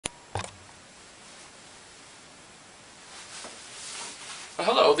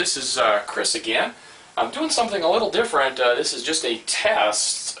Hello, this is Chris again. I'm doing something a little different. This is just a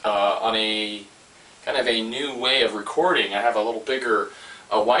test on a kind of a new way of recording. I have a little bigger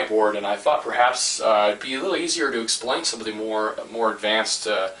whiteboard, and I thought perhaps it'd be a little easier to explain some of the more advanced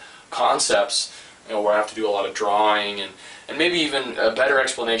concepts, where I have to do a lot of drawing and maybe even a better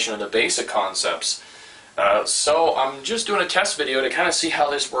explanation of the basic concepts. So I'm just doing a test video to kind of see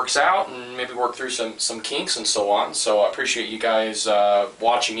how this works out and maybe work through some kinks and so on. So I appreciate you guys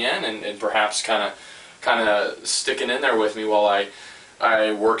watching in and perhaps kind of sticking in there with me while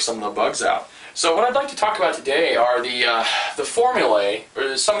I work some of the bugs out. So what I'd like to talk about today are the formulae,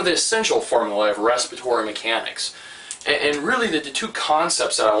 or some of the essential formulae of respiratory mechanics. And really the two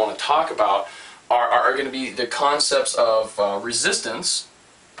concepts that I want to talk about are going to be the concepts of resistance,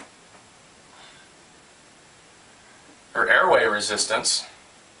 or airway resistance,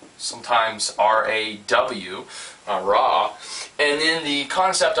 sometimes RAW, raw, and then the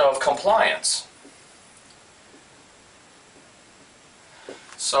concept of compliance.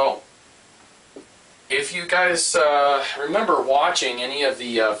 So, if you guys remember watching any of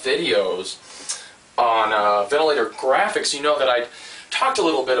the videos on ventilator graphics, you know that I talked a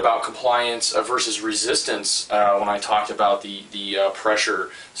little bit about compliance versus resistance when I talked about the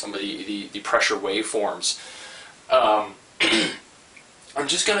pressure, some of the pressure waveforms. I'm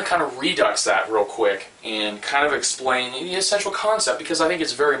just going to kind of redux that real quick and kind of explain the essential concept, because I think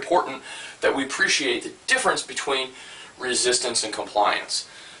it's very important that we appreciate the difference between resistance and compliance.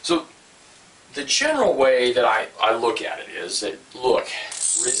 So the general way that I look at it is that, look,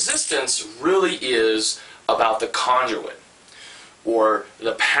 resistance really is about the conduit, or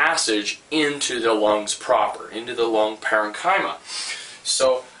the passage into the lungs proper, into the lung parenchyma.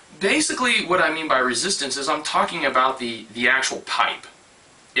 So basically what I mean by resistance is I'm talking about the actual pipe,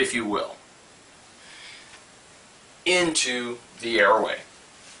 if you will, into the airway.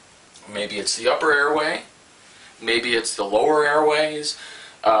 Maybe it's the upper airway, maybe it's the lower airways,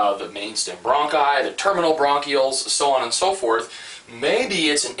 the main stem bronchi, the terminal bronchioles, so on and so forth. Maybe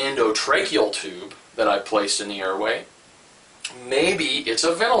it's an endotracheal tube that I placed in the airway. Maybe it's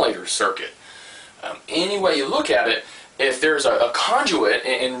a ventilator circuit. Any way you look at it, if there's a conduit,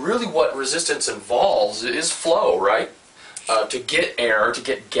 and really what resistance involves is flow, right? To get air, to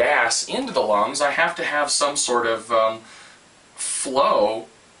get gas into the lungs, I have to have some sort of flow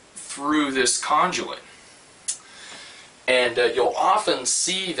through this conduit. And you'll often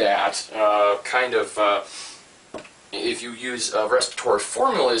see that if you use respiratory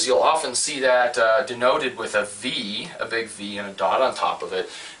formulas, you'll often see that denoted with a V, a big V and a dot on top of it,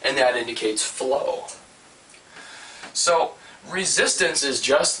 and that indicates flow. So resistance is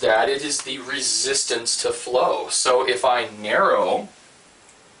just that. It is the resistance to flow. So if I narrow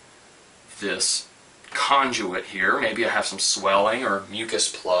this conduit here, maybe I have some swelling or mucus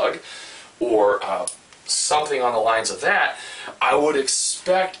plug or something on the lines of that, I would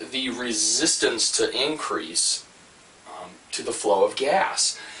expect the resistance to increase to the flow of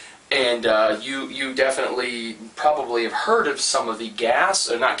gas. And you definitely probably have heard of some of the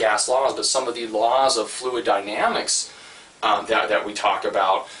not gas laws, but some of the laws of fluid dynamics that we talk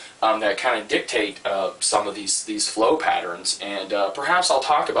about that kind of dictate some of these flow patterns. And perhaps I'll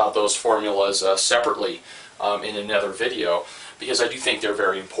talk about those formulas separately in another video, because I do think they're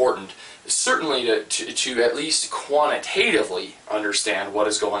very important, certainly to at least quantitatively understand what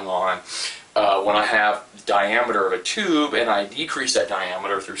is going on when I have the diameter of a tube and I decrease that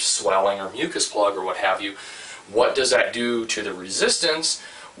diameter through swelling or mucus plug or what have you. What does that do to the resistance?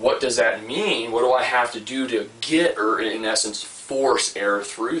 What does that mean? What do I have to do to get, or in essence, force air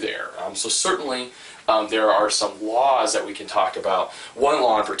through there? So certainly there are some laws that we can talk about. One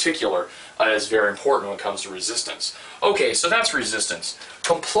law in particular is very important when it comes to resistance. Okay, so that's resistance.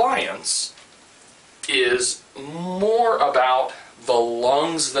 Compliance is more about the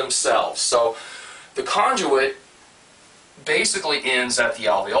lungs themselves. So the conduit basically ends at the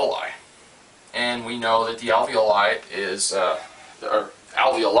alveoli. And we know that the alveoli is, or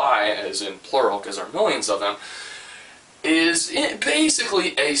alveoli as in plural because there are millions of them, is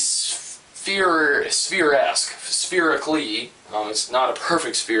basically a spherically, it's not a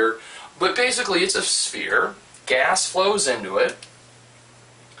perfect sphere, but basically it's a sphere. Gas flows into it,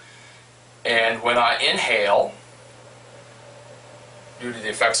 and when I inhale, due to the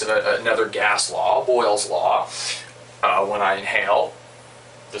effects of another gas law, Boyle's law, when I inhale,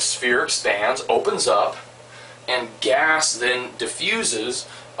 the sphere expands, opens up, and gas then diffuses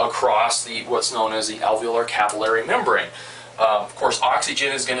across what's known as the alveolar capillary membrane. Of course,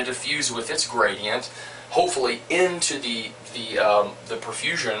 oxygen is going to diffuse with its gradient, hopefully into the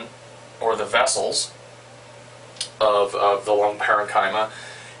perfusion or the vessels of the lung parenchyma,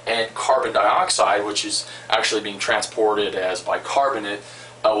 and carbon dioxide, which is actually being transported as bicarbonate,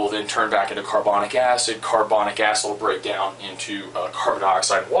 will then turn back into carbonic acid. Carbonic acid will break down into carbon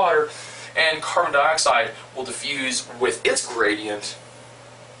dioxide and water, and carbon dioxide will diffuse with its gradient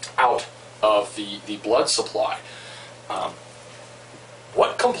out of the blood supply.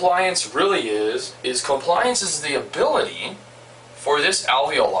 What compliance really is compliance is the ability for this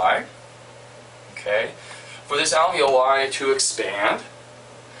alveoli, okay, for this alveoli to expand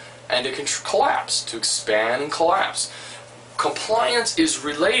and to collapse, to expand and collapse. Compliance is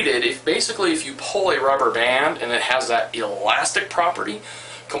related, if you pull a rubber band and it has that elastic property,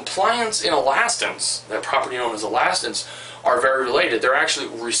 compliance and elastance, that property known as elastance, are very related. They're actually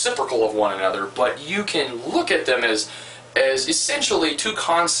reciprocal of one another, but you can look at them as essentially two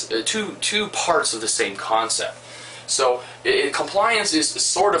parts of the same concept. So compliance is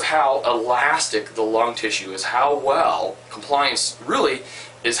sort of how elastic the lung tissue is, how well, compliance really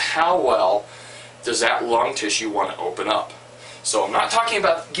is how well does that lung tissue want to open up. So I'm not talking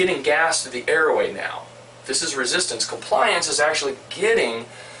about getting gas to the airway now. This is resistance. Compliance is actually getting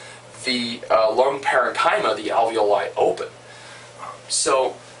the lung parenchyma, the alveoli, open.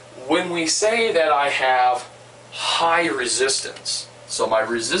 So when we say that I have high resistance, so my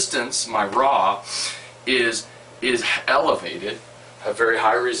resistance, my raw, is elevated, have very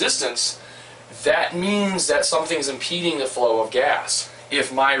high resistance, that means that something's impeding the flow of gas.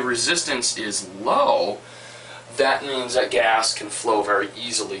 If my resistance is low, that means that gas can flow very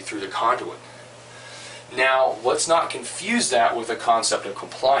easily through the conduit. Now, let's not confuse that with the concept of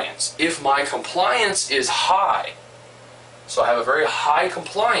compliance. If my compliance is high, so I have a very high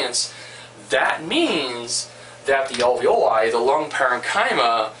compliance, that means that the alveoli, the lung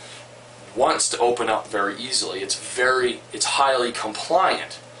parenchyma, wants to open up very easily. It's highly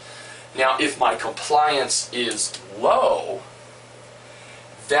compliant. Now, if my compliance is low,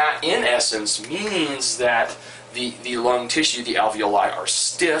 that in essence means that the lung tissue, the alveoli, are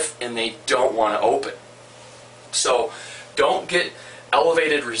stiff and they don't want to open. So don't get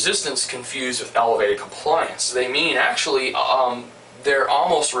elevated resistance confused with elevated compliance. They mean actually, they're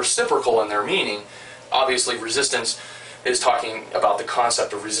almost reciprocal in their meaning. Obviously, resistance is talking about the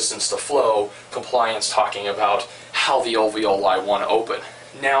concept of resistance to flow, compliance talking about how the alveoli want to open.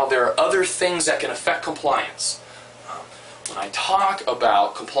 Now, there are other things that can affect compliance. When I talk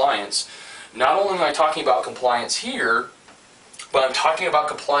about compliance, not only am I talking about compliance here, but I'm talking about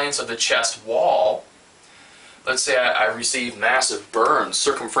compliance of the chest wall. Let's say I receive massive burns,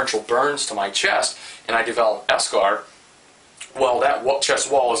 circumferential burns to my chest, and I develop eschar. Well, that chest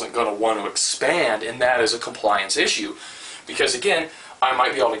wall isn't going to want to expand, and that is a compliance issue. Because again, I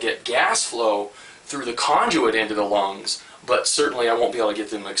might be able to get gas flow through the conduit into the lungs, but certainly I won't be able to get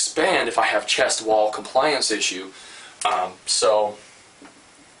them to expand if I have chest wall compliance issue. So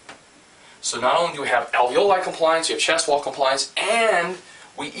not only do we have alveoli compliance, we have chest wall compliance, and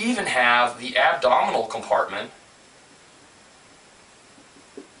we even have the abdominal compartment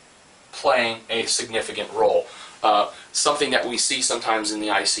playing a significant role. Something that we see sometimes in the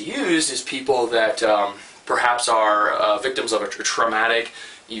ICUs is people that perhaps are victims of a traumatic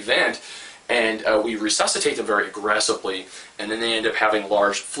event, and we resuscitate them very aggressively, and then they end up having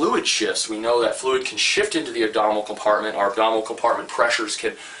large fluid shifts. We know that fluid can shift into the abdominal compartment. Our abdominal compartment pressures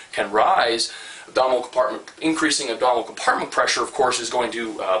can rise. Increasing abdominal compartment pressure, of course, is going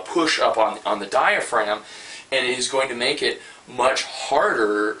to push up on the diaphragm, and it is going to make it much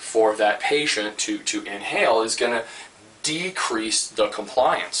harder for that patient to inhale. Is going to decrease the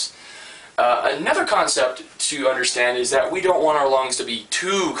compliance. Another concept to understand is that we don't want our lungs to be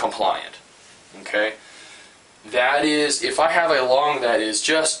too compliant. Okay? That is, if I have a lung that is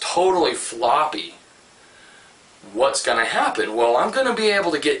just totally floppy, what's going to happen? Well, I'm going to be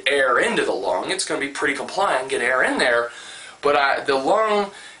able to get air into the lung. It's going to be pretty compliant, get air in there, but the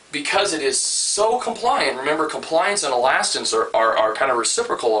lung, because it is so compliant, remember compliance and elastance are kind of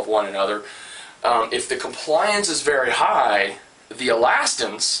reciprocal of one another. If the compliance is very high, the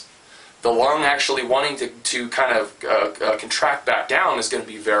elastance, the lung actually wanting to kind of contract back down, is going to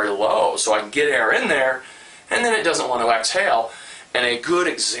be very low. So I can get air in there, and then it doesn't want to exhale. And a good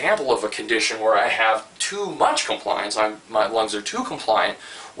example of a condition where I have too much compliance, my lungs are too compliant,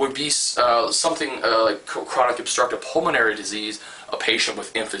 would be something like chronic obstructive pulmonary disease, a patient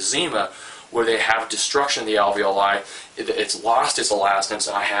with emphysema, where they have destruction of the alveoli, it's lost its elastance,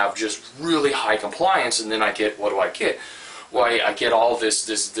 and I have just really high compliance, and then I get, what do I get? Well, I get all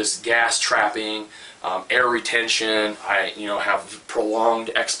this gas trapping, air retention. I have prolonged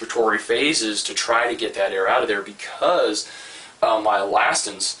expiratory phases to try to get that air out of there because my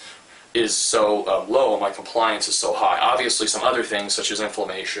elastance is so low and my compliance is so high. Obviously some other things such as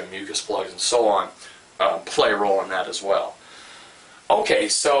inflammation, mucus plugs, and so on play a role in that as well. Okay,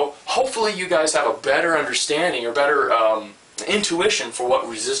 so hopefully you guys have a better understanding or better intuition for what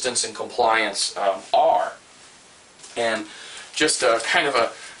resistance and compliance are. And just kind of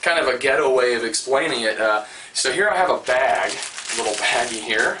a ghetto way of explaining it. So here I have a bag, a little baggie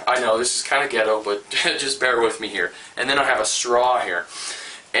here. I know this is kind of ghetto, but just bear with me here. And then I have a straw here.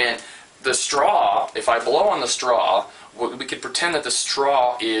 And the straw, if I blow on the straw, we could pretend that the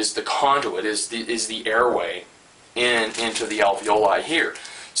straw is the conduit, is the airway into the alveoli here.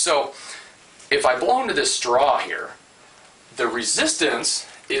 So if I blow into this straw here, the resistance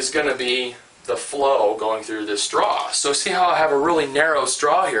is going to be the flow going through this straw. So see how I have a really narrow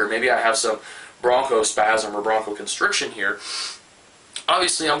straw here? Maybe I have some bronchospasm or bronchoconstriction here.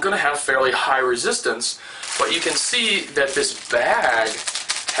 Obviously I'm going to have fairly high resistance, but you can see that this bag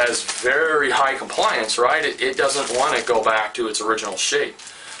has very high compliance, right? It doesn't want to go back to its original shape.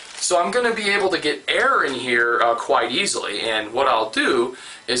 So I'm going to be able to get air in here quite easily, and what I'll do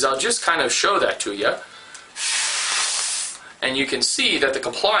is I'll just kind of show that to you. And you can see that the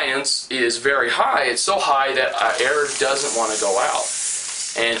compliance is very high. It's so high that air doesn't want to go out.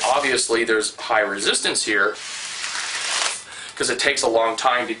 And obviously there's high resistance here because it takes a long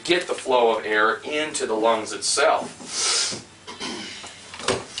time to get the flow of air into the lungs itself.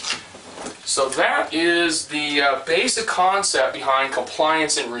 So that is the basic concept behind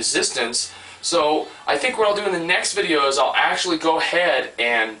compliance and resistance. So I think what I'll do in the next video is I'll actually go ahead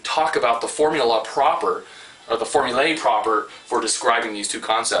and talk about the formula proper, or the formulae proper for describing these two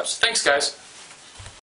concepts. Thanks, guys.